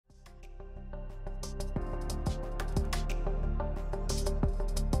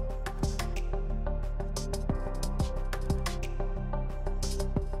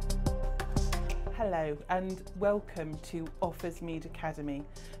Hello and welcome to Offa's Mead Academy.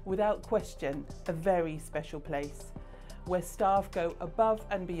 Without question, a very special place where staff go above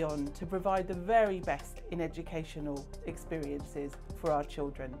and beyond to provide the very best in educational experiences for our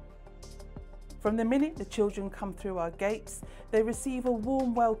children. From the minute the children come through our gates, they receive a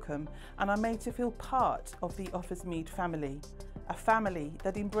warm welcome and are made to feel part of the Offa's Mead family, a family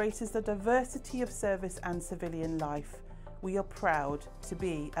that embraces the diversity of service and civilian life. We are proud to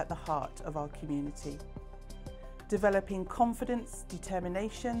be at the heart of our community. Developing confidence,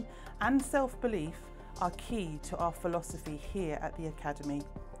 determination and self-belief are key to our philosophy here at the Academy,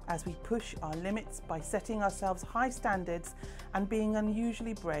 as we push our limits by setting ourselves high standards and being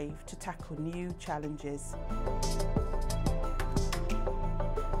unusually brave to tackle new challenges.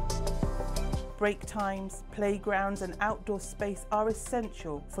 Break times, playgrounds and outdoor space are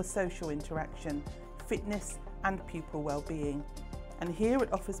essential for social interaction, fitness and pupil well-being. And here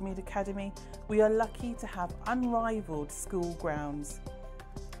at Offa's Mead Academy, we are lucky to have unrivalled school grounds.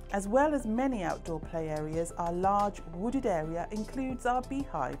 As well as many outdoor play areas, our large wooded area includes our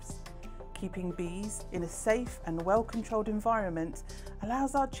beehives. Keeping bees in a safe and well-controlled environment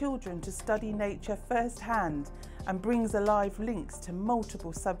allows our children to study nature firsthand and brings alive links to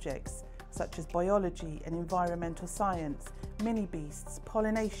multiple subjects such as biology and environmental science, mini beasts,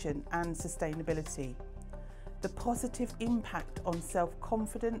 pollination and sustainability. The positive impact on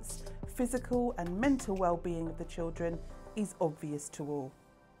self-confidence, physical and mental well-being of the children is obvious to all.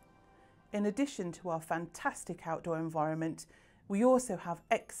 In addition to our fantastic outdoor environment, we also have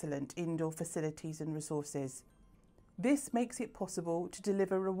excellent indoor facilities and resources. This makes it possible to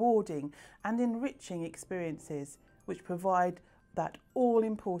deliver rewarding and enriching experiences which provide that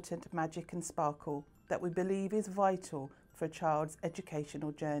all-important magic and sparkle that we believe is vital for a child's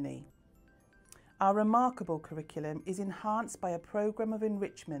educational journey. Our remarkable curriculum is enhanced by a programme of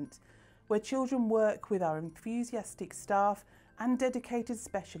enrichment where children work with our enthusiastic staff and dedicated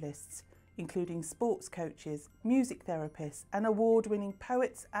specialists, including sports coaches, music therapists and award-winning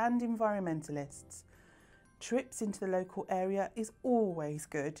poets and environmentalists. Trips into the local area is always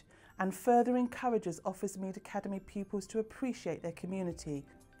good and further encourages Offa's Mead Academy pupils to appreciate their community,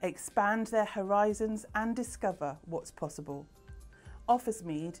 expand their horizons and discover what's possible. Offa's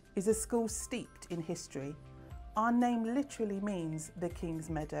Mead is a school steeped in history. Our name literally means the King's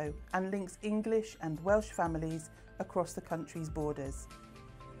Meadow and links English and Welsh families across the country's borders.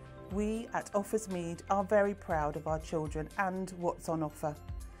 We at Offa's Mead are very proud of our children and what's on offer.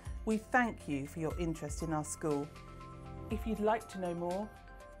 We thank you for your interest in our school. If you'd like to know more,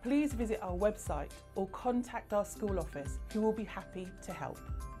 please visit our website or contact our school office, who will be happy to help.